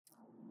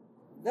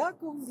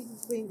Welkom, lieve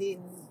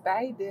vriendin,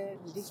 bij de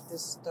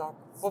Liefdestalk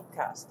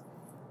podcast.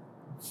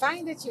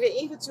 Fijn dat je weer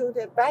ingetuned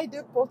hebt bij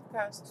de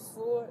podcast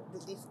voor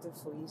de liefde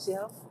voor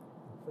jezelf,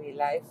 voor je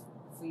lijf,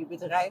 voor je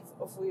bedrijf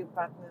of voor je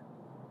partner.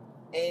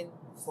 En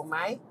voor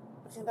mij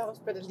begint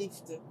alles bij de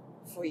liefde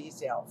voor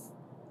jezelf.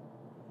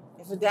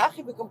 En vandaag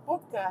heb ik een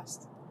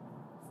podcast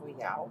voor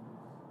jou,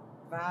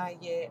 waar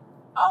je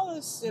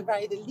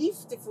waar je de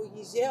liefde voor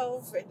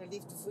jezelf en de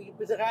liefde voor je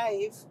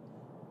bedrijf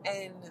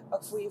en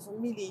ook voor je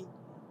familie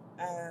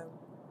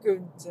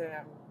kunt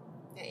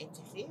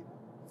integreren.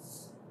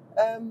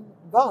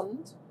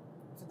 Want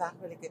vandaag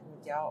wil ik het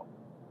met jou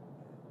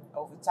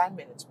over time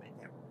management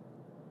hebben.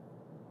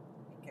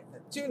 Ik heb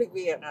natuurlijk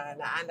weer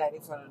naar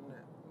aanleiding van een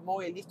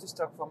mooie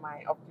liefdestalk van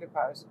mij op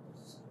Clubhouse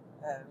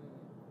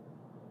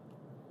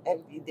heb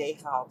ik het idee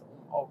gehad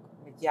om ook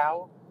met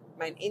jou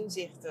mijn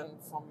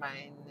inzichten van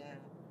mijn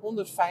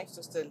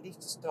 150ste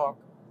liefdestalk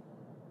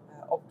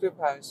op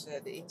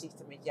Clubhouse, de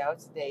inzichten met jou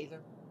te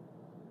delen.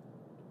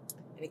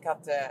 En ik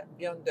had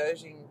Björn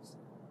Deuzing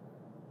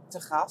te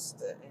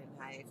gast en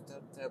hij heeft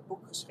dat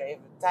boek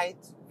geschreven,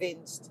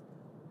 Tijdwinst,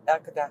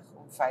 elke dag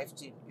om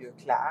 15 uur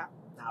klaar.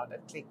 Nou, dat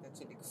klinkt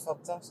natuurlijk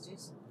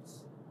fantastisch.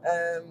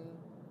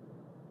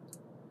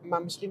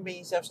 Maar misschien ben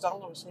je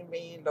zelfstandig, misschien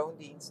ben je in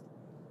loondienst.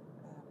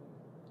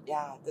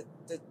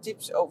 De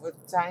tips over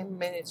time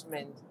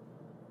management,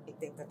 ik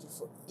denk dat die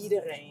voor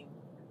iedereen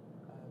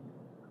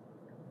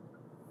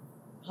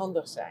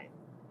handig zijn.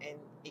 En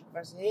ik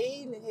was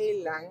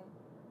heel lang,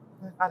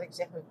 had ik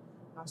zeggen,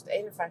 haast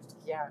 51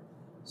 jaar,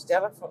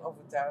 stellig van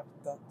overtuigd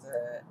dat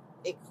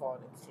ik gewoon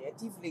een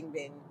creatieveling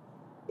ben.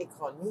 Ik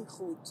gewoon niet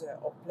goed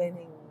op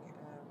planning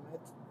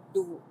het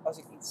doe als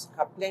ik iets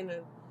ga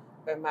plannen.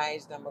 Bij mij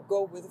is dan maar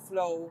go with the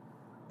flow.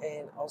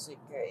 En als ik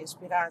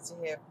inspiratie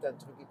heb, dan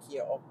druk ik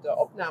hier op de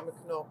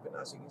opnameknop. En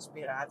als ik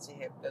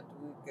inspiratie heb, dan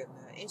doe ik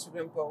een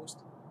Instagram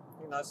post.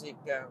 En als ik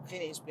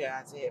geen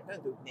inspiratie heb,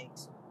 dan doe ik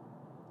niks.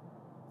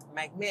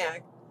 Maar ik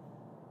merk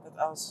dat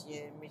als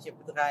je met je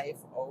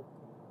bedrijf ook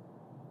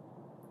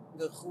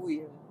wil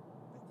groeien,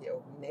 dat je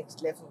ook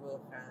next level wil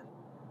gaan,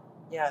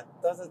 ja,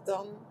 dat het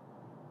dan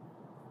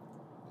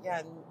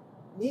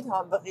niet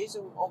handig is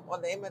om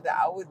alleen maar de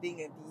oude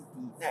dingen die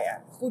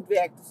goed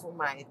werkten voor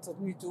mij tot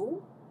nu toe,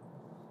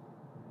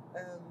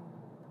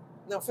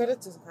 verder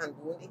te gaan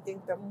doen. Ik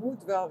denk, er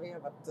moet wel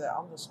weer wat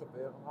anders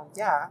gebeuren. Want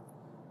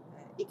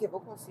ik heb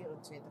ook maar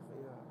 24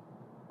 uur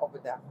op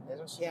een dag, net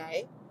als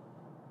jij.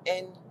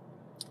 En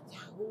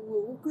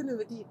hoe kunnen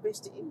we die het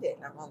beste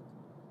indelen? Want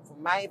voor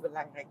mij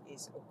belangrijk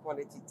is ook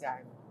quality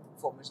time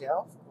voor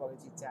mezelf.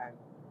 Quality time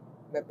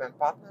met mijn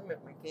partner,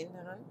 met mijn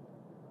kinderen.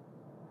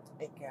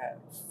 Ik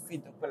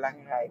vind het ook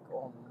belangrijk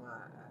om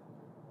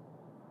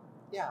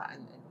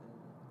een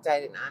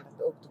tijd en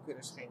aandacht ook te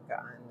kunnen schenken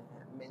aan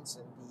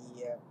mensen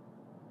die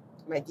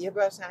mij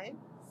dierbaar zijn.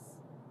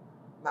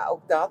 Maar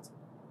ook dat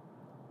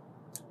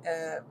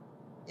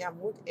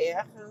moet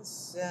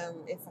ergens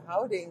in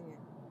verhouding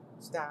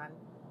staan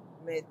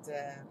met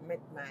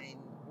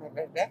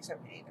mijn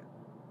werkzaamheden.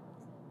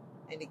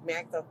 En ik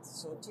merk dat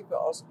zo'n type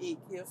als ik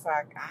heel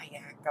vaak,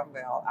 kan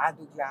wel,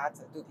 doe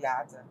ik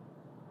later.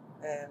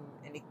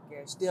 En ik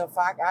stel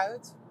vaak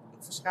uit.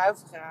 Ik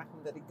verschuif graag,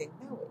 omdat ik denk,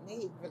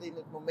 ik wil in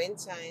het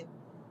moment zijn.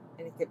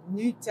 En ik heb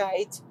nu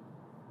tijd.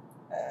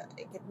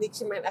 Ik heb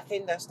niks in mijn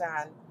agenda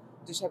staan.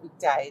 Dus heb ik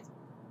tijd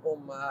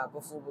om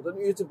bijvoorbeeld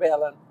een uur te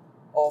bellen.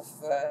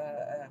 Of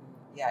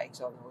ik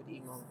zal nooit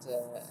iemand,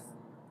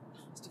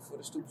 als die voor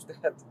de stoep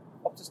staat,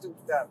 op de stoep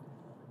staat,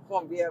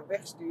 gewoon weer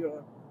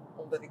wegsturen.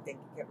 Omdat ik denk,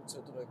 ik heb het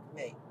zo druk.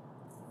 Nee.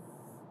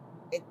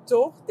 En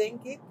toch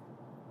denk ik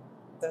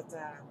dat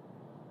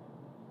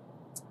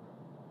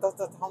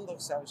dat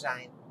handig zou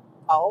zijn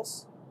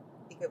als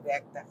ik een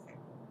werkdag heb.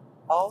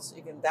 Als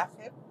ik een dag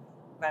heb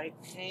waar ik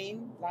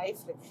geen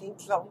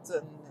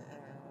klanten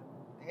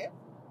heb.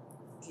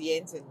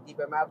 Cliënten die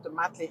bij mij op de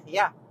mat liggen.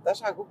 Ja, daar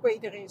zou ik ook bij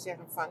iedereen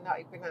zeggen van,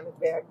 ik ben aan het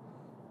werk.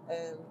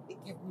 Ik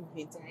heb nu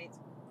geen tijd.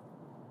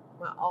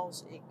 Maar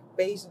als ik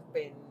bezig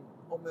ben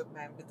om met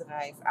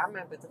aan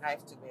mijn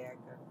bedrijf te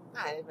werken.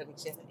 Dan wil ik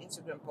zeggen, een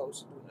Instagram post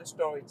te doen, een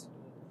story te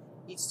doen.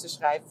 Iets te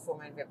schrijven voor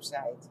mijn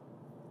website.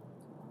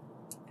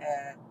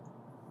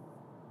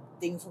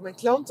 Dingen voor mijn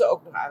klanten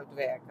ook nog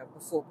uitwerken,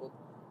 bijvoorbeeld.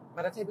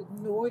 Maar dat heb ik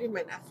nooit in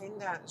mijn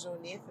agenda zo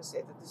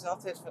neergezet. Het is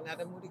altijd van,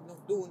 dat moet ik nog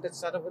doen. Dat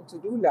staat op een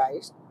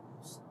to-do-lijst.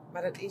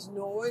 Maar dat is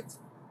nooit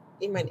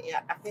in mijn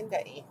agenda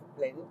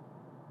ingepland.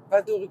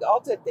 Waardoor ik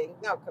altijd denk,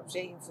 ik heb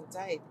zegen van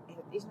tijd. En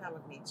dat is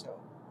namelijk niet zo.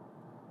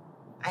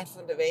 Eind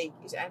van de week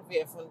is eind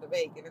weer van de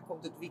week. En dan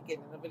komt het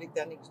weekend en dan wil ik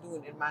daar niks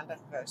doen. En maandag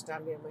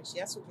staan weer mijn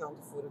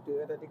shiatsu-klanten voor de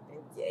deur. Dat ik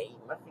denk,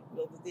 ik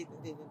wilde dit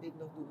en dit en dit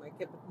nog doen. Maar ik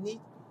heb het niet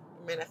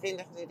in mijn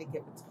agenda gezet. Ik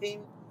heb het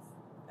geen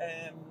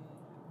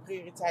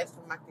prioriteit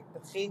gemaakt. Ik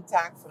heb er geen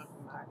taak van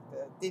gemaakt.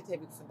 Dit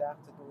heb ik vandaag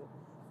te doen.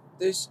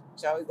 Dus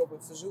zou ik op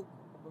een verzoek,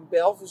 op een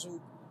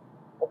belverzoek,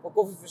 op een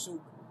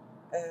koffieverzoek.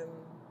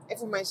 En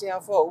voor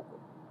mijzelf ook.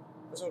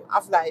 Zo'n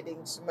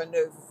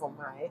afleidingsmanoeuvre van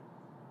mij.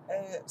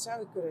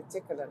 Zou ik kunnen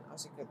tackelen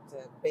als ik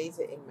het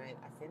beter in mijn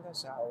agenda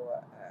zou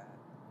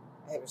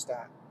hebben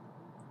staan.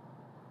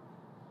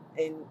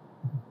 En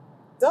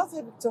dat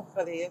heb ik toch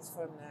geleerd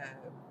van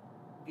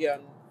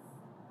Björn.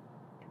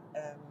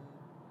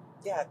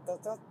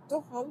 Dat dat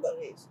toch handig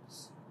is.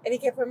 En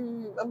ik heb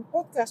een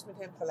podcast met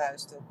hem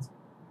geluisterd.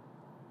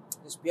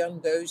 Dus Björn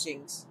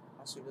Deuzings,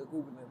 als je wil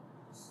googlen.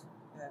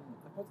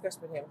 Een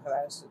podcast met hem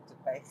geluisterd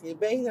bij Giel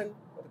Belen,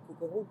 voor de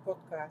Koekeroe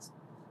podcast.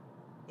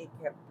 Ik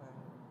heb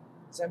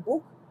zijn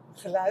boek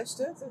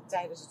geluisterd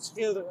tijdens het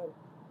schilderen.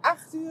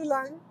 8 uur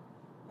lang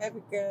heb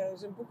ik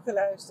zijn boek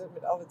geluisterd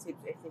met alle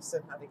tips. En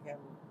gisteren had ik hem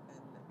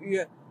een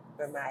uur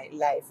bij mij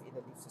live in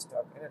de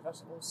liefdestok. En het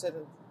was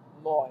ontzettend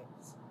mooi.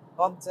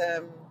 Want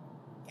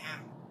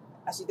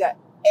als je daar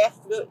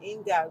echt wil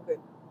induiken,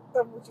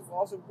 dan moet je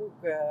vooral zijn boek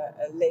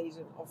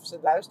lezen of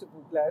zijn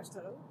luisterboek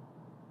luisteren.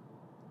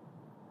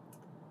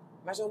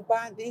 Maar zo'n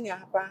paar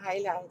dingen, een paar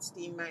highlights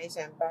die mij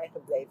zijn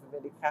bijgebleven,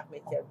 wil ik graag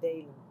met jou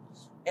delen.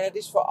 En dat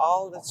is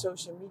vooral dat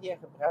social media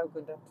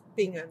gebruiken, dat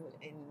pingen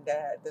en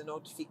de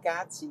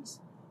notificaties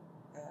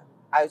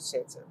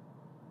uitzetten.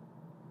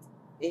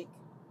 Ik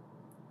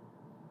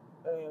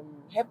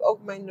heb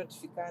ook mijn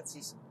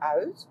notificaties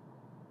uit.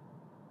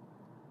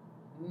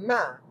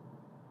 Maar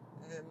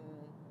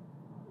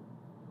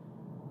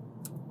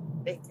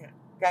ik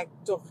kijk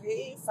toch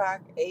heel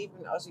vaak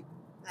even als ik...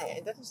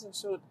 en dat is een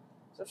soort...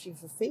 Alsof je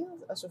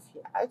verveelt, alsof je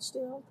je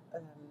uitstelt.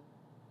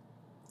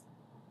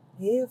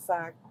 Heel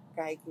vaak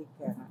kijk ik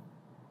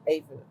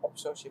even op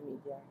social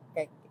media.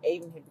 Kijk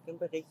even, heb ik een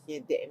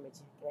berichtje,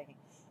 DM'tje gekregen.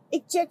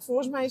 Ik check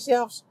volgens mij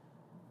zelfs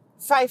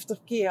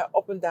 50 keer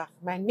op een dag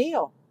mijn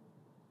mail.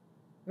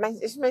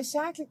 Mijn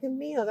zakelijke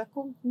mail, daar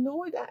komt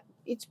nooit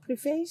iets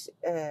privés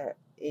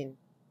in.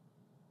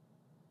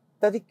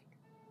 Dat ik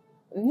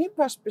nu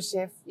pas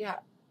besef,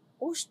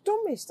 hoe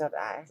stom is dat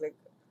eigenlijk?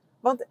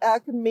 Want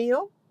elke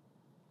mail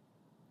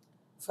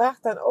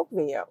vraagt dan ook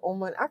weer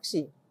om een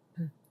actie.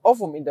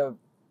 Of om in de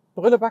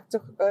prullenbak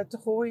te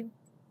gooien.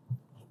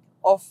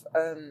 Of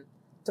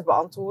te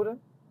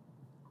beantwoorden.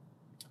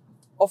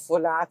 Of voor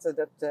later,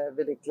 dat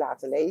wil ik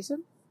laten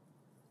lezen.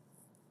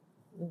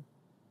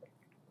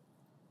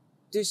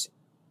 Dus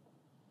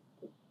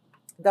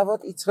daar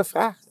wordt iets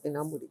gevraagd. En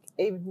dan moet ik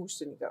even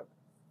hoesten.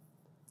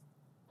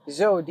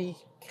 Zo, die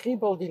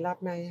kriebel die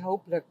laat mij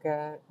hopelijk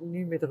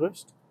nu met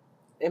rust.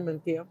 In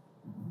mijn keel.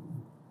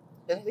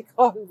 Dat ik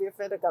gewoon weer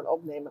verder kan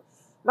opnemen.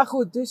 Maar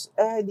goed, dus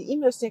die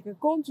e-mails checken.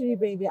 Continu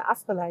ben je weer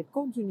afgeleid.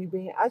 Continu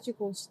ben je uit je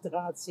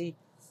concentratie.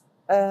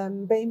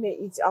 Ben je met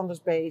iets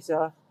anders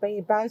bezig. Ben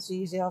je buiten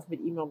jezelf met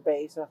iemand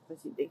bezig.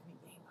 Dat je denkt,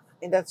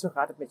 en zo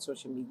gaat het met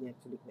social media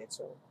natuurlijk net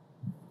zo.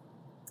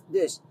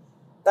 Dus,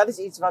 dat is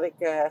iets wat ik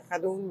ga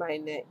doen.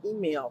 Mijn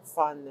e-mail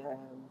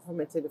van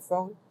mijn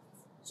telefoon.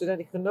 Zodat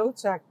ik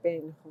genoodzaakt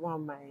ben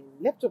gewoon mijn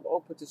laptop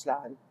open te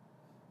slaan.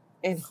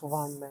 En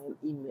gewoon mijn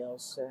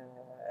e-mails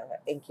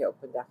 1 keer op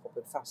een dag op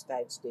een vast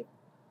tijdstip.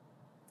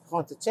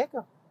 Gewoon te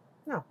checken.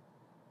 Nou.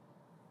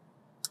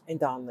 En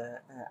dan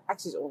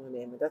acties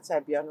ondernemen. Dat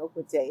zei Björn ook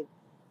meteen.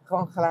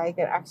 Gewoon gelijk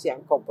een actie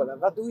aan koppelen.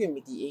 Wat doe je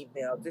met die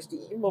e-mail? Dus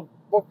die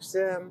e-mailbox,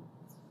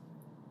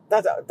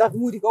 dat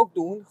moet ik ook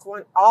doen.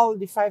 Gewoon al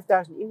die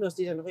 5000 e-mails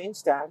die er nog in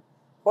staan.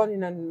 Gewoon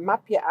in een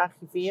mapje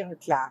archiveren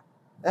klaar.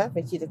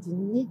 Weet je, dat die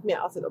niet meer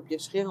altijd op je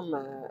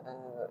scherm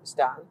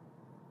staan.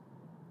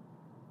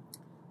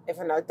 En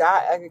vanuit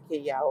daar elke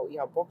keer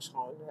jouw box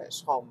gewoon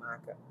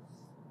schoonmaken.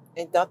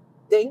 En dat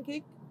denk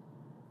ik,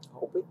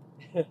 hoop ik,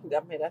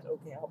 dat mij dat ook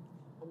helpt.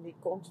 Om niet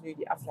continu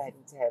die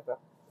afleiding te hebben.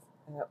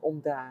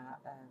 Om daar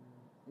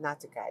naar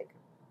te kijken.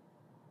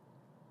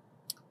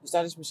 Dus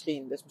dat is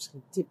misschien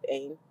tip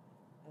 1.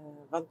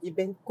 Want je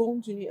bent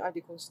continu uit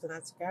die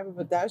concentratie. We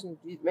hebben 1000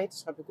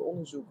 wetenschappelijke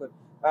onderzoeken.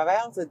 Waar wij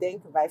altijd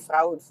denken, wij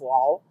vrouwen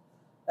vooral.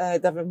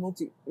 Dat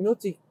we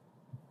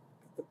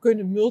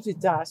kunnen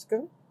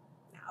multitasken.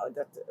 Nou,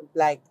 dat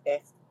blijkt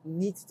echt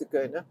niet te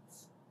kunnen.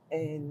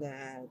 En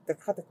dan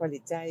gaat de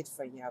kwaliteit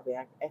van jouw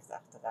werk echt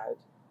achteruit.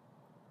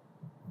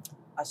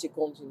 Als je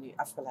continu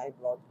afgeleid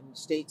wordt en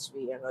steeds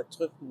weer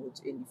terug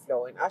moet in die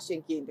flow. En als je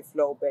een keer in de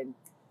flow bent,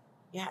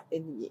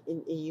 en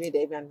je weer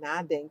even aan het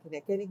nadenken,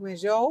 dan ken ik me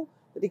zo,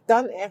 dat ik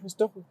dan ergens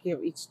toch een keer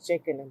iets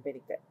check en dan ben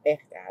ik er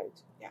echt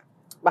uit. Ja.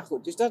 Maar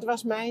goed, dus dat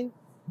was mijn,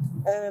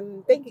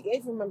 denk ik,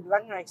 een van mijn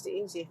belangrijkste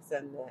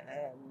inzichten.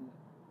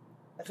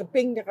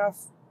 Geping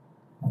eraf,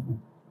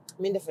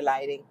 minder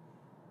verleiding,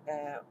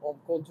 om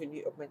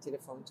continu op mijn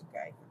telefoon te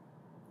kijken.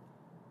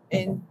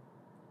 En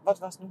wat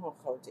was nog een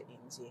grote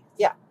inzicht?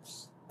 Ja,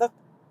 dat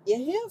je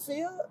heel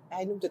veel,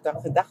 hij noemt het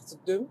dan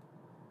gedachtendump,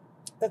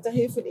 dat er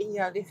heel veel in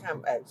jouw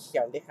lichaam,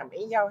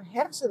 in jouw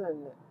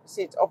hersenen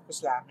zit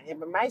opgeslagen. Ja,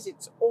 bij mij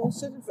zit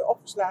ontzettend veel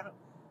opgeslagen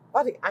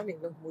wat ik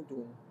eigenlijk nog moet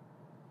doen.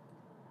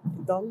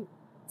 En dan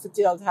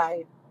vertelt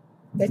hij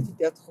dat je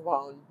dat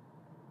gewoon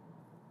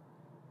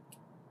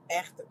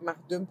echt mag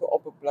dumpen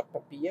op een blad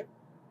papier.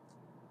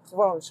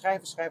 Gewoon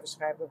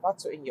schrijven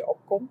wat er in je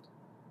opkomt.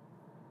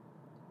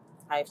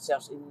 Hij heeft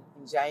zelfs in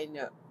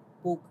zijn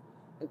boek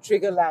een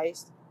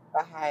triggerlijst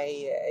waar hij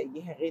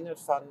je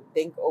herinnert van,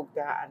 denk ook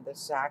daar aan de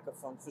zaken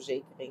van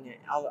verzekeringen.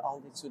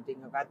 Al dit soort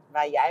dingen.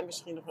 Waar jij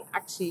misschien nog een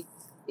actie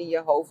in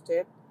je hoofd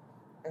hebt.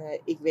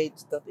 Ik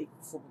weet dat ik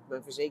bijvoorbeeld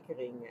mijn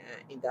verzekering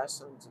in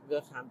Duitsland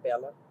wil gaan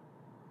bellen.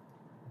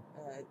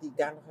 Die ik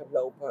daar nog heb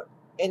lopen.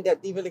 En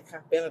die wil ik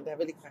graag bellen. Daar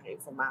wil ik graag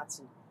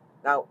informatie.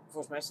 Nou,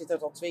 volgens mij zit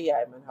dat al 2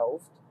 jaar in mijn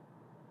hoofd.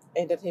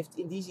 En dat heeft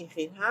in die zin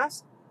geen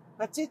haast.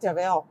 Maar het zit er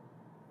wel.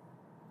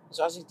 Dus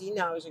als ik die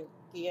nou eens een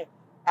keer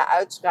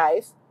eruit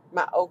schrijf.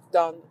 Maar ook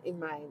dan in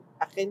mijn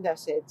agenda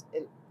zet.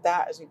 En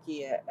daar eens een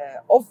keer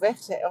of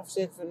wegzet. Of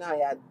zeg van nou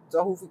ja,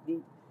 dat hoef ik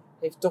niet.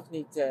 Heeft toch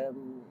niet...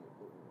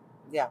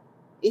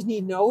 is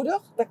niet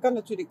nodig. Dat kan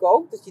natuurlijk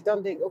ook. Dat je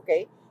dan denkt,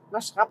 oké,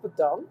 maar schrap het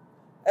dan.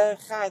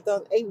 Ga het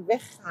dan één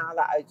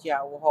weghalen uit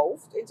jouw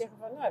hoofd. En zeggen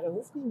van, nou, dat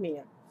hoeft niet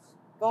meer.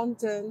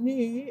 Want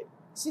nu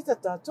zit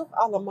het daar toch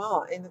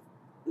allemaal. En het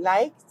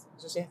lijkt,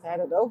 zo zegt hij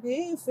dat ook,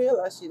 heel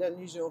veel. Als je dan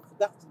nu zo'n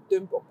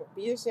gedachtendump op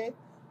papier zet.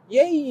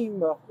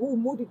 Jemig, hoe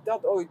moet ik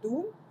dat ooit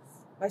doen?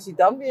 Maar als je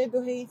dan weer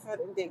doorheen gaat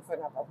en denkt van,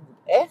 nou, wat moet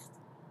echt?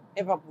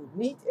 En wat moet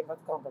niet? En wat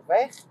kan er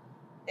weg?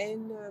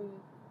 En...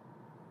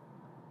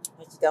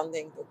 dat je dan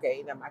denkt,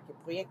 oké, dan maak je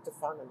projecten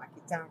van, dan maak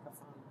je taken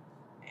van.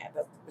 Nou ja,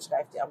 dat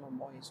beschrijft hij allemaal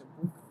mooi in zijn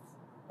boek.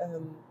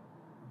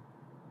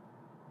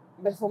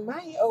 Maar voor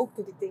mij ook,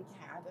 dat ik denk,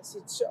 ja, daar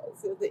zit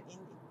zoveel in.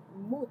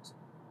 Ik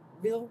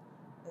wil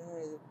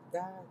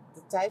daar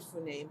de tijd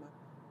voor nemen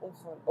om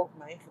gewoon ook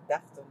mijn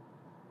gedachten,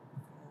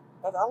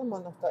 wat allemaal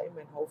nog daar in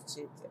mijn hoofd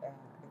zit,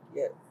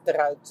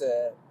 eruit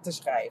te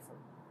schrijven.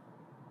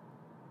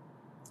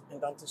 En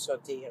dan te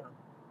sorteren.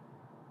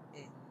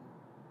 En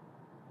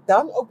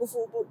dan ook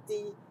bijvoorbeeld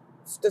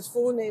dat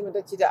voornemen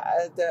dat je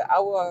de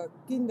oude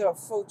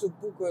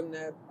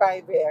kinderfotoboeken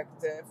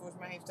bijwerkt. Volgens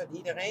mij heeft dat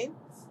iedereen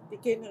die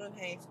kinderen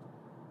heeft.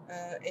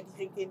 En die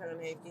geen kinderen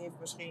heeft, die heeft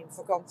misschien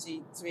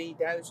vakantie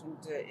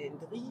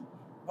 2003.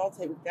 Wat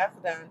heb ik daar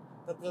gedaan?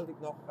 Dat wilde ik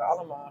nog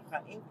allemaal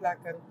gaan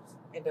inplakken.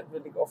 En dat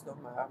wil ik of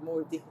nog maar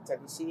mooi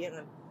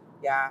digitaliseren.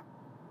 Ja,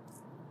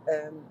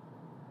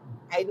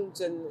 hij noemt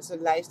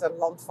zijn lijst dan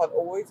Land van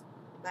Ooit.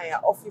 Nou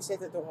ja, of je zet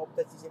het erop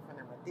dat je zegt van,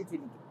 nou, maar dit wil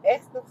ik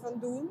echt nog gaan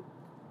doen.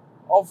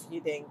 Of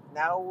je denkt,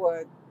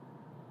 nou,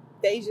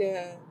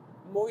 deze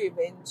mooie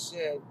wens,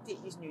 die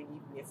is nu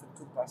niet meer van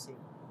toepassing.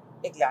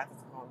 Ik laat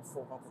het gewoon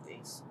voor wat het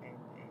is.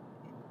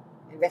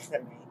 En weg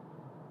daarmee.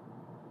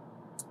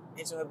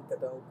 En zo heb ik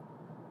dat ook.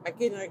 Mijn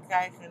kinderen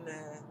krijgen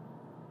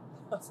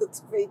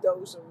altijd 2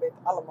 dozen met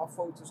allemaal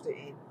foto's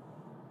erin.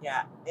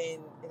 Ja,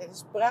 en dat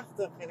is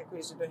prachtig. En dan kun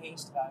je ze doorheen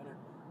struinen.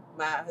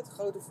 Maar het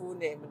grote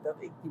voornemen dat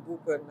ik die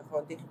boeken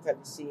gewoon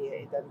digitaliseer.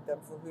 En dat ik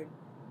dan voor hun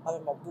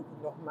allemaal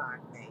boeken nog maak.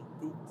 Nee,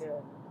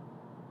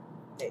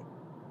 nee.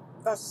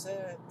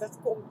 Dat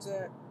komt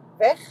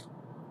weg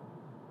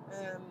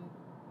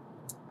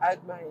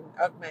uit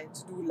mijn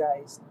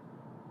to-do-lijst.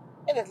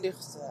 En het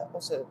lucht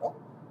ontzettend op.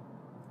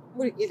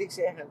 Moet ik eerlijk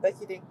zeggen, dat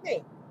je denkt,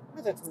 nee,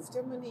 maar dat hoeft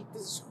helemaal niet.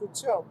 Dat is goed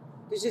zo.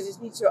 Dus het is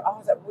niet zo,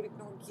 dat moet ik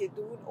nog een keer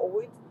doen,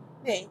 ooit.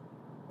 Nee,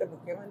 dat moet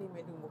ik helemaal niet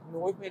meer doen. Moet ik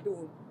nooit meer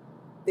doen.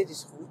 Dit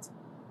is goed.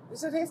 Dus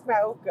dat heeft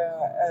mij ook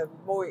een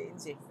mooi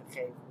inzicht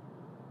gegeven.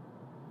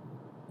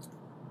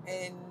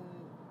 En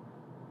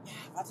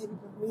ja, wat heb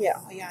ik nog meer?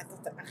 Oh ja,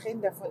 dat de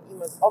agenda van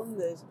iemand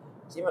anders.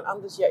 Als iemand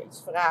anders jou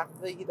iets vraagt,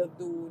 wil je dat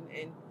doen?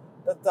 En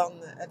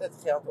dat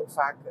geldt ook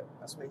vaak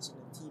als mensen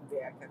in een team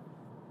werken.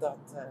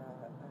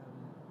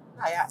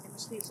 En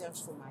misschien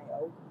zelfs voor mij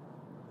ook.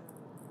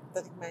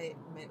 Dat ik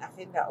mijn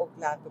agenda ook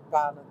laat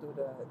bepalen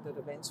door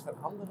de wens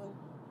van anderen.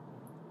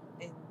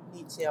 En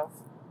niet zelf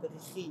de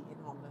regie in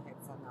handen heb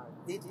van, nou,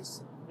 dit is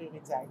de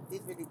prioriteit,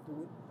 dit wil ik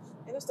doen.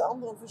 En als de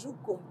ander een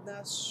verzoek komt,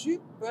 nou,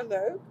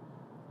 superleuk.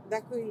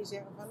 Dan kun je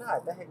zeggen van,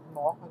 nou, daar heb ik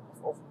morgen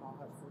of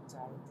overmorgen voor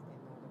tijd.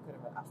 En dan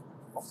kunnen we afspraken.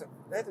 Of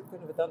dat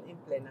kunnen we dan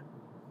inplannen.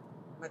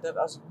 Maar dat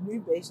als ik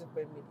nu bezig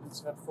ben met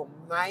iets wat voor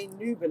mij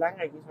nu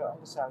belangrijk is, want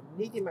anders zou het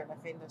niet in mijn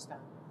agenda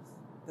staan,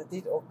 dat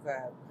dit ook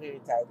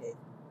prioriteit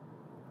heeft.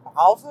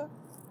 Behalve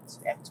als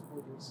het echt zo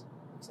goed is.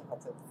 Ik zeg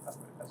altijd,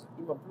 als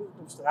iemand bloed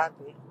op straat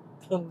ligt,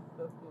 dan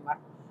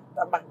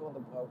mag ik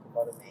onderbroken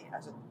worden. Nee,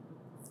 als het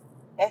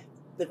echt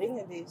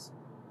dringend is,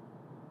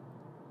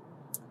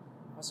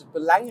 als het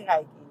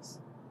belangrijk is,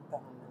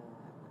 dan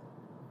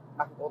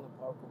mag ik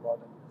onderbroken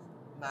worden.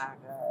 Maar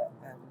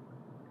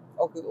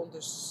ook het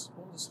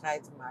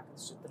onderscheid te maken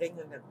tussen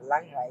dringend en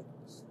belangrijk.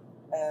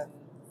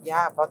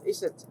 Wat is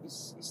het?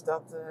 Is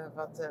dat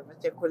wat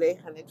jouw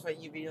collega net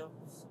van je wil?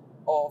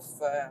 Of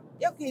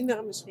jouw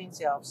kinderen misschien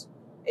zelfs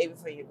even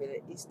van je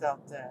willen. Is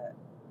dat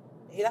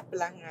heel erg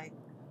belangrijk?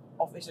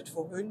 Of is het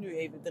voor hun nu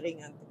even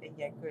dringend? En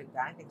jij kunt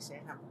eigenlijk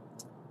zeggen,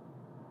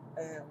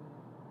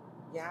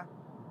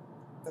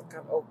 dat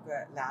kan ook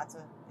later.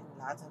 En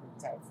later een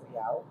tijd voor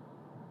jou.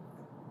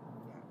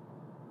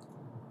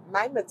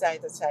 Mijn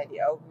tijd, dat zei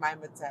hij ook. Mijn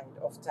tijd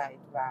of tijd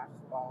waar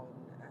gewoon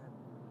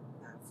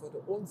voor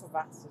de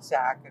onverwachte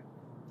zaken.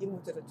 Die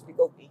moeten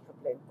natuurlijk ook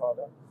ingepland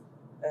worden.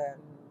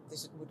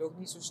 Dus het moet ook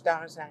niet zo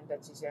star zijn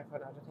dat je zegt van,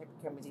 nou, dat heb ik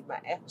helemaal niet.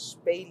 Maar echt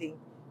speling,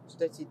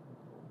 zodat je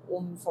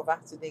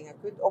onverwachte dingen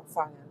kunt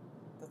opvangen.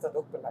 Dat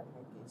ook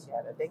belangrijk is. is.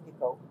 Ja, dat denk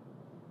ik ook.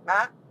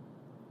 Maar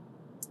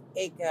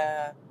ik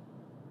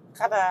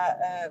ga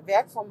daar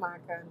werk van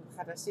maken.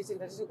 Ga daar zitten.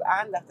 Dat is ook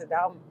aandacht. En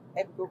daarom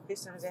heb ik ook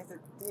gisteren gezegd,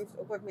 het heeft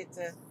ook wat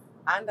met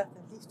aandacht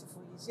en liefde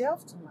voor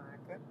jezelf te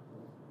maken.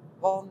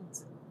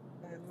 Want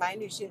mij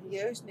nu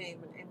serieus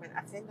nemen en mijn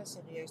agenda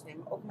serieus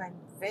nemen, ook mijn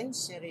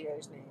wens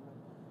serieus nemen.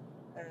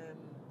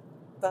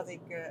 Dat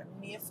ik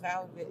meer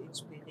vrouwen wil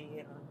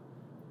inspireren.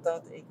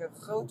 Dat ik een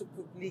groter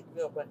publiek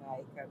wil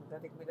bereiken.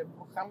 Dat ik met een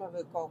programma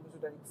wil komen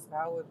zodat ik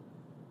vrouwen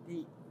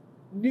die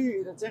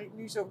nu, dat zeg ik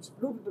nu, soms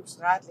bloedend op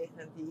straat liggen.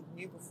 En die ik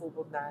nu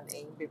bijvoorbeeld na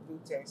een 1B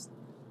bloedtest,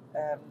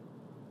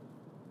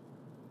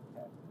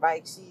 waar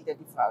ik zie dat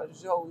die vrouwen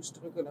zo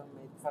struggelen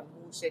met van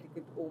hoe zet ik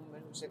het om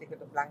en hoe zet ik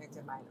het op lange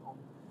termijn om.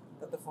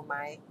 Dat er voor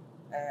mij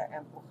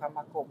een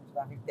programma komt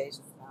waar ik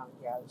deze vrouwen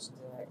juist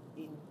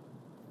in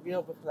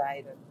wil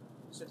begeleiden.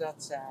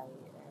 Zodat zij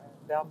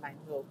wel mijn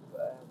hulp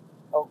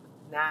ook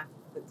na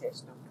de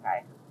test nog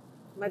krijgen.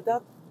 Maar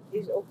dat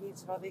is ook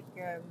iets wat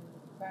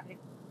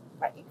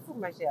waar ik voor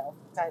mezelf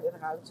tijd en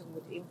ruimte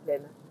moet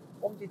inplannen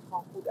om dit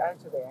gewoon goed uit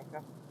te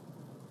werken.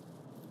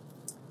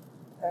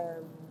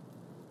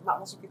 Maar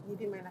als ik het niet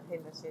in mijn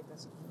agenda zet,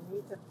 als ik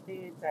niet de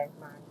prioriteit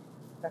maak,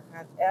 dan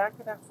gaat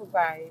elke dag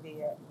voorbij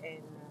weer.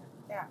 En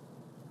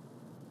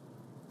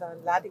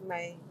dan laat ik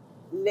mij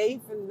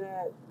leven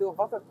door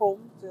wat er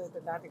komt.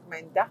 Dan laat ik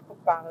mijn dag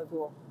bepalen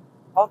door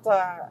wat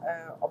er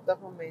op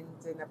dat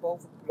moment naar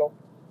boven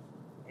klopt.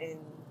 En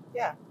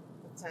ja,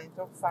 dat zijn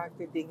toch vaak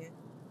de dingen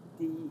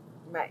die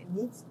mij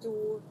niet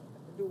toe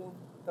doen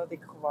dat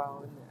ik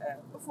gewoon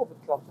bijvoorbeeld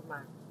klanten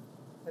maak.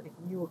 Dat ik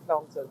nieuwe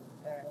klanten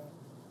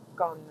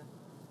kan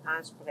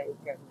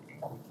aanspreken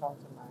en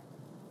klanten maken.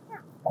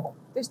 Ja.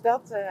 Dus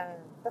dat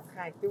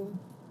ga ik doen.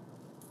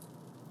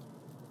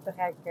 Dan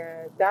ga ik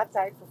daar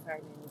tijd voor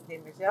vrijnemen. Ik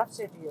neem mezelf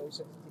serieus.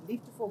 Dat is de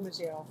liefde voor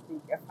mezelf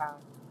die ik ervaar.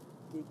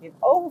 Die ik in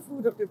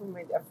overvloed op dit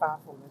moment ervaar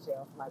voor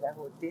mezelf. Maar daar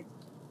hoort dit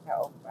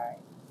ook bij.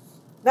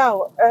 Nou,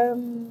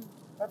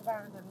 wat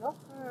waren er nog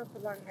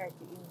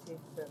belangrijke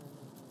inzichten?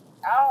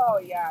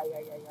 Oh ja.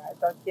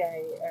 Dat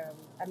jij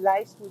een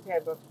lijst moet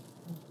hebben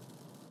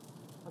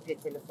op je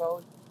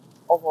telefoon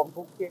of op een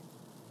boekje.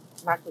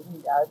 Maakt ook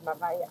niet uit. Maar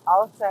waar je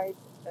altijd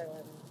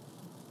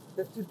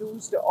de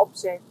to-do's erop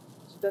zet.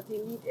 Zodat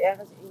die niet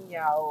ergens in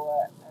jouw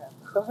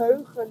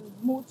geheugen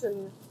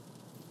moeten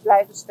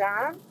blijven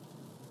staan.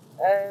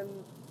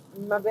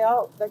 Maar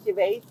wel dat je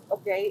weet,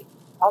 oké,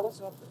 alles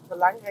wat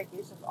belangrijk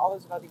is of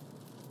alles wat ik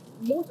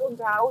moet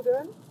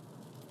onthouden,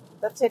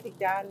 dat zet ik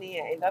daar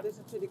neer. En dat is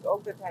natuurlijk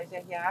ook dat hij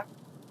zegt, ja,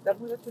 dat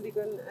moet natuurlijk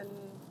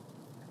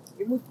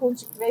je moet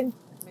consequent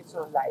met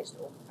zo'n lijst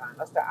omgaan.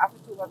 Als er af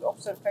en toe wat op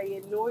staat, kan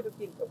je nooit op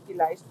die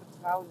lijst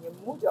vertrouwen. Je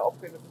moet erop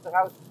kunnen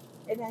vertrouwen.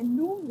 En hij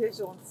noemde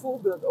zo'n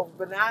voorbeeld over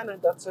bananen,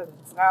 dat zijn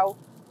vrouw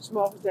 's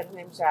morgens tegen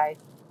hem zei,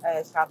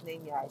 schat,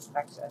 neem jij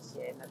straks als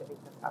je naar de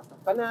winkel gaat nog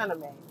bananen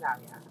mee?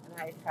 Nou ja, en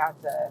hij gaat,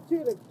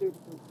 tuurlijk doet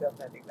dat.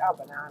 En ik nou,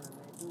 bananen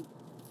mee.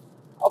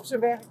 Op zijn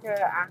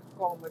werk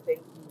aangekomen,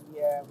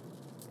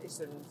 is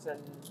zijn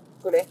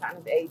collega aan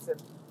het eten.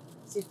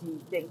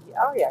 Denkt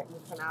hij, oh ja, ik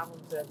moet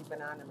vanavond die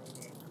bananen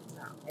meenemen.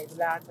 Nou, even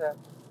later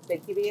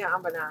denkt hij weer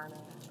aan bananen.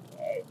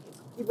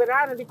 Die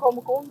bananen die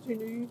komen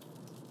continu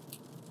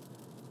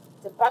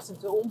te pas en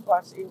te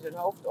onpas in zijn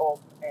hoofd op.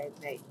 En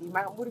nee, die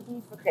moet ik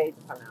niet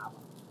vergeten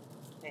vanavond.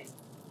 En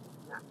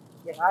nou,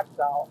 je raakt het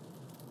al.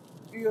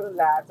 Uren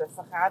later,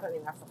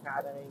 vergadering na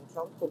vergadering,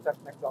 klantcontact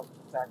na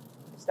klantcontact.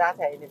 Staat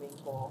hij in de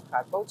winkel,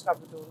 gaat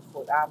boodschappen doen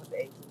voor het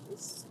avondeten.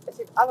 Dus er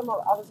zit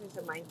alles in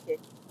zijn mandje.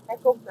 Hij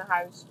komt naar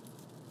huis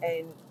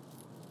en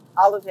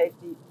alles heeft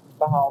hij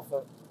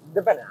behalve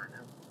de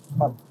bananen.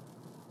 Want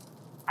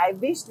hij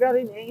wist wel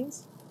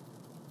ineens,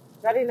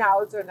 zat in de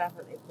auto en dacht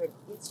van, ik ben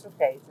iets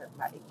vergeten,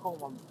 maar ik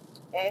kom hem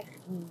echt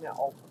niet meer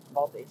op.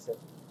 Wat is het?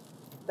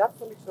 Dat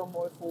vond ik zo'n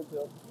mooi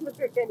voorbeeld. Dat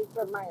herken ik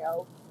van mij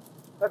ook.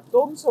 Dat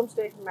Tom soms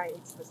tegen mij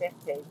iets gezegd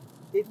heeft.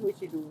 Dit moet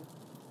je doen.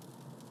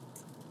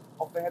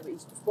 Of we hebben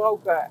iets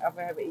besproken.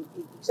 Of ik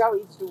zou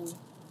iets doen.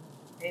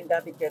 En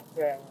dat ik het...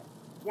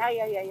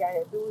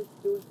 doe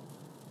het.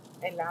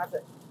 En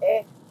later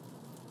echt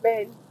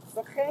ben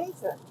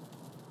vergeten.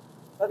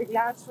 Dat ik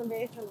laatst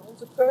vanwege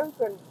onze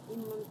keuken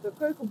iemand de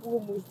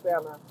keukenboer moest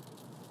bellen.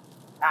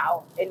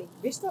 Nou, en ik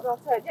wist dat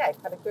altijd. Ja, ik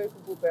ga de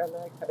keukenboer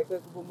bellen. Ik ga de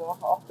keukenboer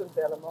morgenochtend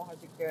bellen. Morgen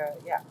als ik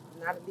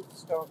na de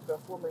liefdestalk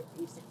voor mijn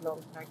eerste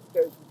klant ga ik de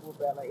keukenboer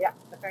bellen. Ja,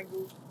 dat ga ik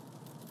doen.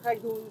 Dat ga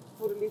ik doen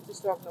voor de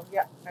liefdestalk nog.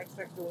 Ja, dat ga ik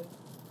straks doen.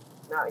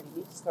 Nou, en die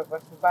liefdestalk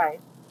was voorbij.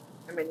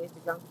 En mijn eerste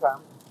klant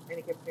kwam. En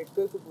ik heb geen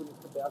keukenboer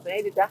niet gebeld. De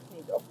hele dag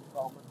niet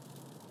opgekomen.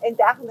 En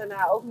dagen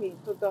daarna ook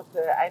niet. Totdat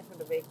eind van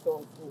de week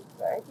Tom vroeg.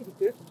 Heb je die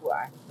keukenboer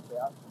eigenlijk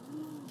gebeld?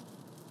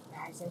 Ja,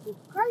 hij zei, hoe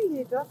kan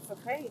je dat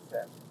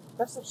vergeten?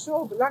 Dat is toch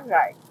zo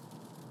belangrijk?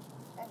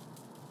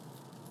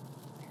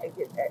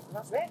 Het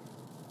was weg.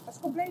 Het was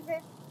compleet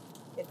weg.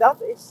 En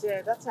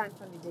dat zijn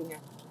van die dingen.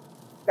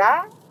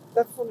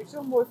 Dat vond ik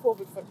zo'n mooi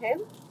voorbeeld van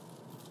hem.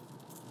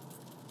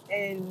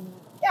 En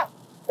ja,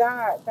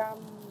 daar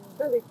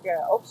wil ik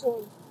ook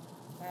zo'n...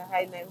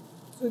 hij neemt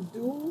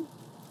to-do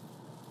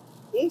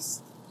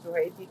is zo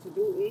heet die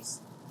To-Do is.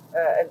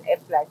 Een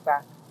app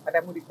blijkbaar. Maar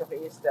daar moet ik nog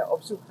eerst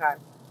op zoek gaan.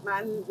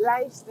 Maar een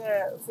lijst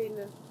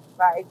vinden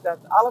waar ik dat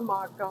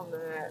allemaal kan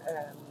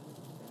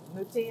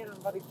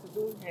noteren wat ik te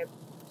doen heb.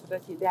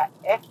 Zodat je daar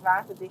echt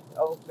waterdicht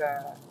ook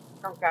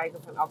kan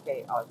kijken van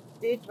oké,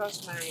 dit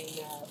was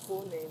mijn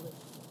voornemen.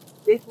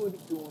 Dit moet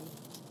ik doen.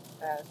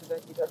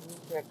 Zodat je dat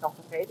niet kan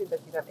vergeten. Dat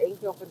je dat 1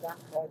 keer op een dag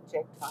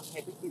checkt van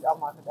heb ik dit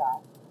allemaal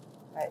gedaan.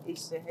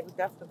 Heb ik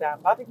dat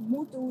gedaan wat ik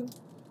moet doen?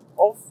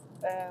 Of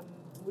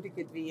moet ik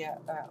het weer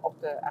op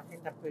de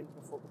agendapunt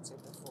bijvoorbeeld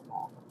zetten voor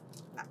morgen?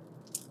 Nou,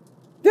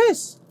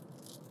 dus,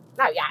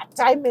 nou ja,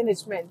 time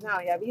management.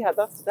 Nou ja, wie had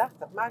dat gedacht?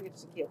 Dat mag ik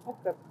eens een keer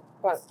een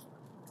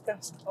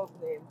podcast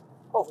opnemen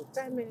over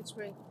time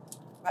management.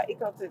 Maar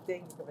ik altijd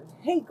denk, ik heb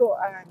een hekel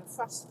aan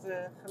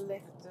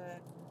vastgelegd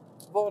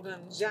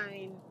worden,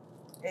 zijn.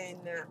 En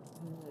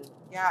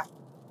ja,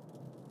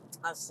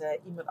 als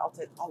iemand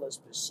altijd alles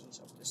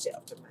precies op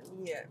dezelfde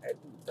manier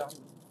doet, dan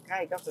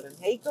krijg ik altijd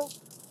een hekel.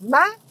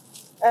 Maar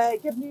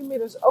ik heb nu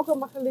inmiddels ook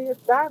allemaal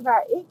geleerd, daar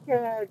waar ik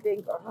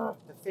denk, dat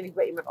vind ik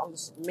bij iemand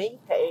anders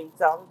mega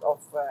irritant.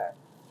 Of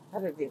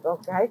dat ik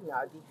denk, kijk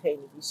nou,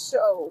 diegene die is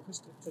zo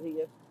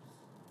gestructureerd.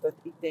 Dat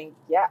ik denk,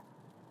 ja,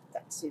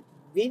 daar zit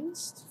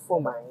winst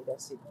voor mij. Daar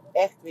zit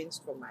echt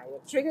winst voor mij.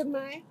 Dat triggert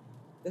mij.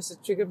 Dus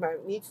dat triggert mij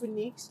niet voor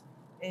niks.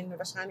 En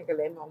waarschijnlijk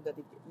alleen maar omdat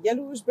ik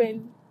jaloers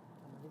ben.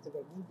 Dan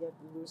ben ik niet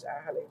jaloers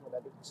eigenlijk, maar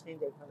dat ik misschien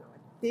denk van, nou,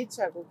 dit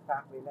zou ik ook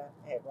graag willen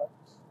hebben.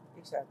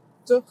 Ik zou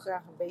toch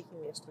graag een beetje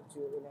meer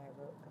structuur willen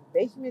hebben. Een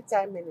beetje meer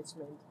time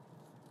management.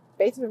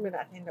 Beter met mijn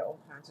agenda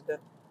omgaan. Zodat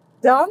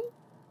dan,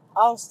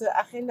 als de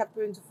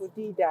agendapunten voor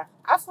die dag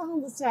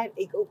afgehandeld zijn,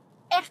 ik ook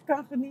echt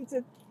kan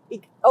genieten.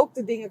 Ik ook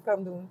de dingen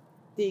kan doen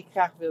die ik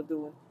graag wil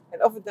doen.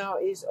 En of het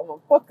nou is om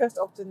een podcast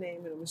op te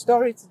nemen, om een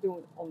story te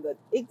doen, omdat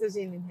ik er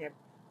zin in heb,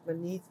 maar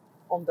niet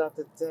omdat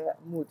het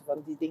moet.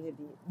 Want die dingen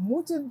die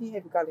moeten, die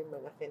heb ik al in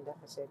mijn agenda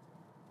gezet.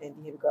 En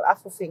die heb ik al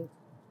afgevinkt.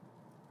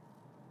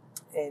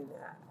 En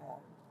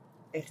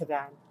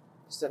gedaan.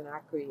 Dus daarna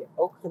kun je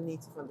ook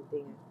genieten van de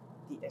dingen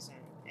die er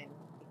zijn. En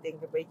ik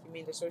denk een beetje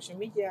minder social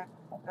media,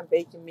 een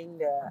beetje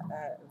minder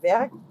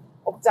werk.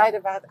 Op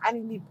tijden waar het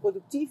eigenlijk niet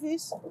productief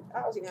is.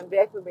 Als ik aan het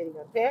werk ben, ben ik aan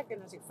het werken.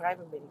 En als ik vrij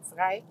ben, ben ik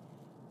vrij.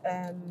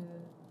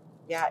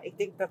 Ja, ik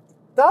denk dat ik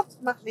dat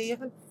mag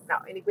leren.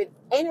 Nou, en ik ben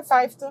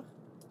 51.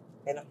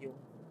 Ik ben nog jong.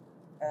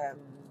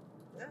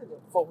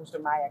 Volgens de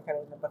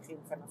Maya-kalender begin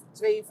vanaf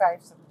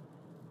 52.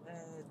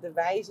 De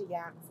wijze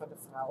jaren van de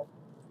vrouw.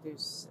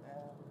 Dus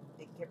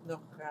ik heb nog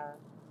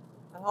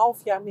een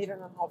half jaar, meer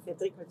dan een half jaar,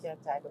 3/4 jaar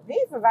tijd om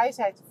heel veel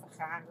wijsheid te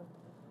vergaren.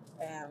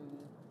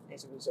 En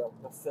sowieso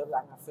nog veel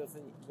langer, veel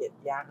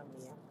jaren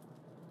meer.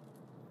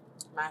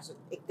 Maar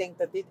ik denk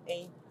dat dit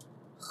een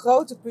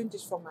grote punt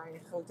is voor mij,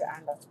 een grote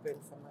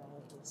aandachtspunt voor mij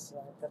is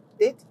dat ik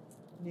dit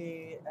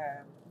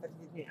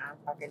nu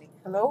aanpak. En ik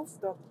geloof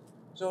dat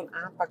zo'n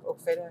aanpak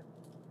ook verder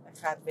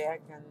gaat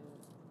werken,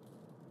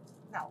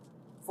 nou,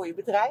 voor je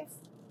bedrijf,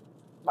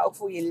 maar ook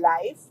voor je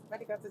lijf, wat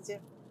ik altijd zeg.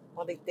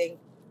 Want ik denk,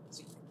 als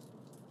ik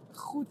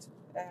goed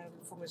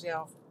voor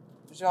mezelf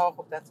zorg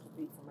op dat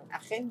gebied van mijn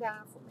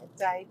agenda, voor mijn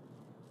tijd,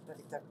 dat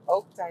ik dan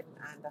ook tijd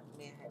en aandacht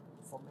meer heb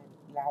voor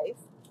mijn lijf.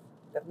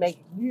 Dat merk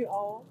ik nu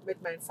al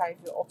met mijn 5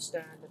 uur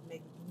opstaan. Dat merk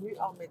ik nu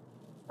al met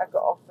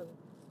elke ochtend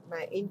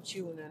mij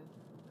intunen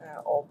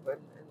op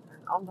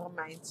een andere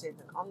mindset,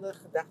 een ander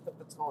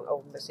gedachtepatroon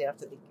over mezelf.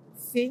 Dat ik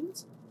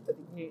vind dat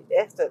ik nu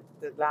echt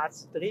de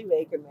laatste 3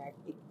 weken merk,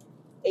 ik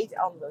eet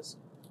anders.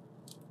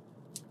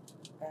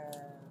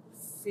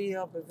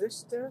 Veel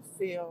bewuster,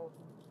 veel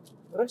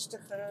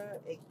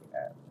rustiger.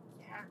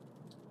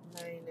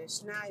 Mijn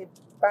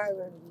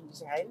snaaienbuien die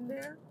zijn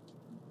er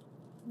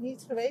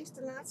niet geweest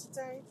de laatste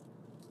tijd.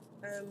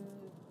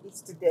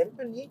 Iets te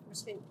dempen niet.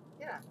 Misschien,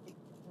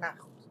 maar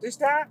goed. Dus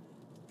daar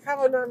gaan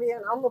we dan weer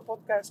een andere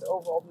podcast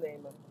over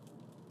opnemen.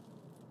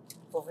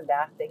 Voor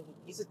vandaag denk ik,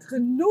 is het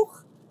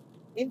genoeg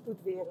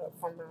input weer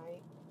van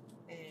mij.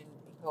 En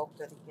ik hoop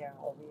dat ik jou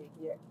alweer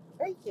hier een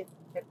beetje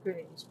heb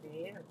kunnen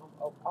inspireren.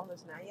 Om ook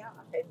anders naar jouw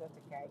agenda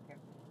te kijken.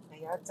 Naar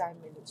jouw time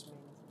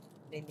management.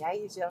 Neem jij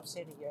jezelf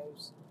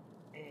serieus.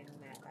 En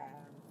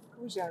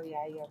hoe zou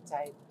jij jouw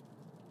tijd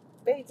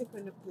beter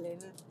kunnen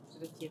plannen,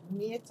 zodat je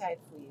meer tijd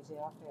voor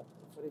jezelf hebt,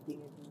 voor de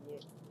dingen die je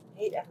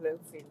heel erg leuk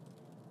vindt,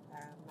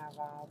 maar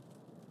waar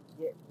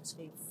je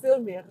misschien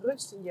veel meer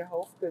rust in je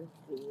hoofd kunt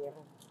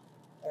creëren,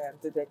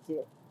 doordat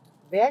je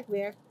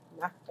werk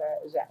mag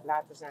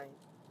laten zijn,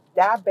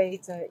 daar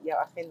beter jouw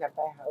agenda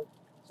bij houdt,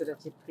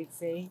 zodat je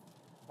privé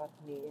wat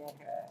meer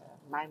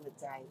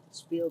mijmertijd,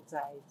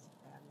 speeltijd,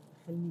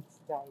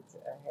 geniettijd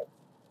hebt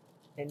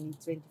en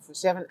niet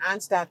 24/7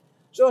 aanstaat,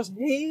 zoals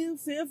heel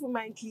veel van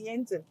mijn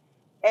cliënten.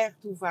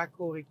 Echt, hoe vaak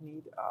hoor ik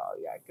niet, oh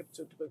ja, ik heb het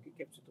zo druk,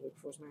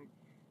 volgens mij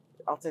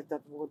altijd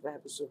dat woord, we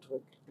hebben zo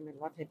druk. En met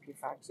wat heb je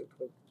vaak zo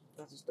druk?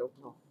 Dat is het ook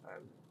nog.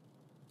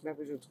 We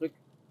hebben zo druk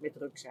met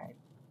druk zijn.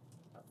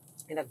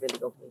 En dat wil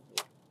ik ook niet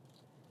meer.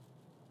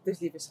 Dus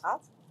lieve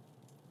schat,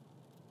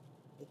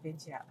 ik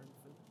wens je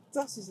een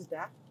fantastische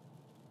dag.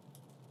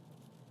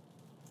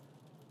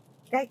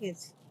 Kijk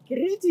eens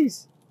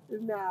kritisch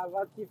naar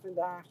wat je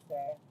vandaag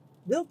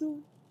wilt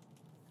doen.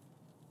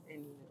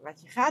 En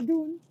wat je gaat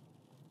doen.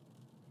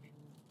 En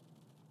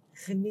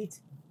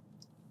geniet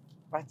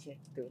wat je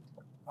doet.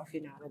 Of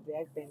je nou aan het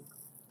werk bent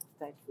of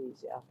tijd voor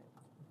jezelf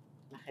hebt.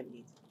 Maar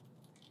geniet.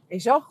 En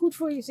zorg goed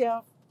voor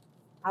jezelf.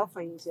 Hou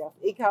van jezelf.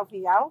 Ik hou van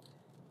jou.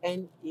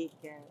 En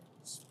ik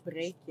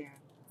spreek je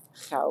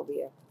gauw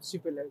weer.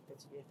 Superleuk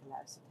dat je weer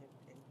geluisterd hebt.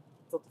 En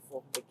tot de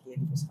volgende keer,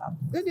 lieve schat.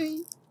 Doei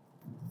doei.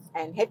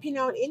 En heb je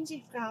nou een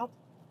inzicht gehad?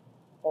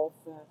 Of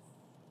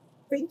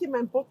vind je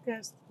mijn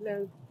podcast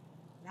leuk?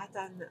 Laat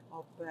dan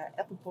op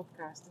Apple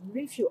Podcast een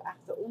review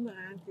achter.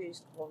 Onderaan kun je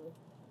scrollen.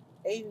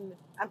 Even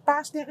een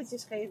paar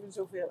sterretjes geven.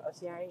 Zoveel als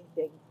jij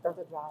denkt dat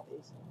het waard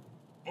is.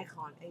 En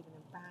gewoon even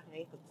een paar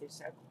regeltjes.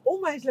 Zou ik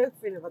onwijs leuk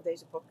vinden wat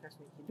deze podcast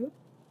met je doet.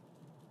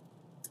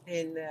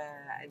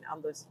 En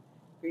anders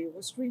kun je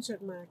een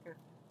screenshot maken.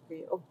 Kun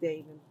je ook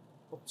delen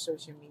op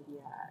social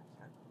media. Ik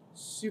zou het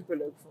super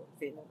leuk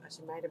vinden. Als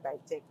je mij erbij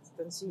tagt,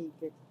 dan zie ik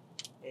het.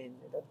 En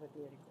dat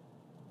waardeer ik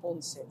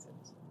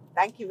ontzettend.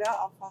 Dankjewel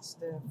alvast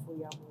voor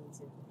jouw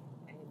moeite.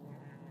 En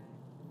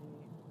nu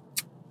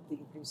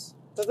dikke kus.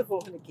 Tot de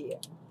volgende keer.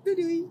 Doei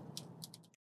doei!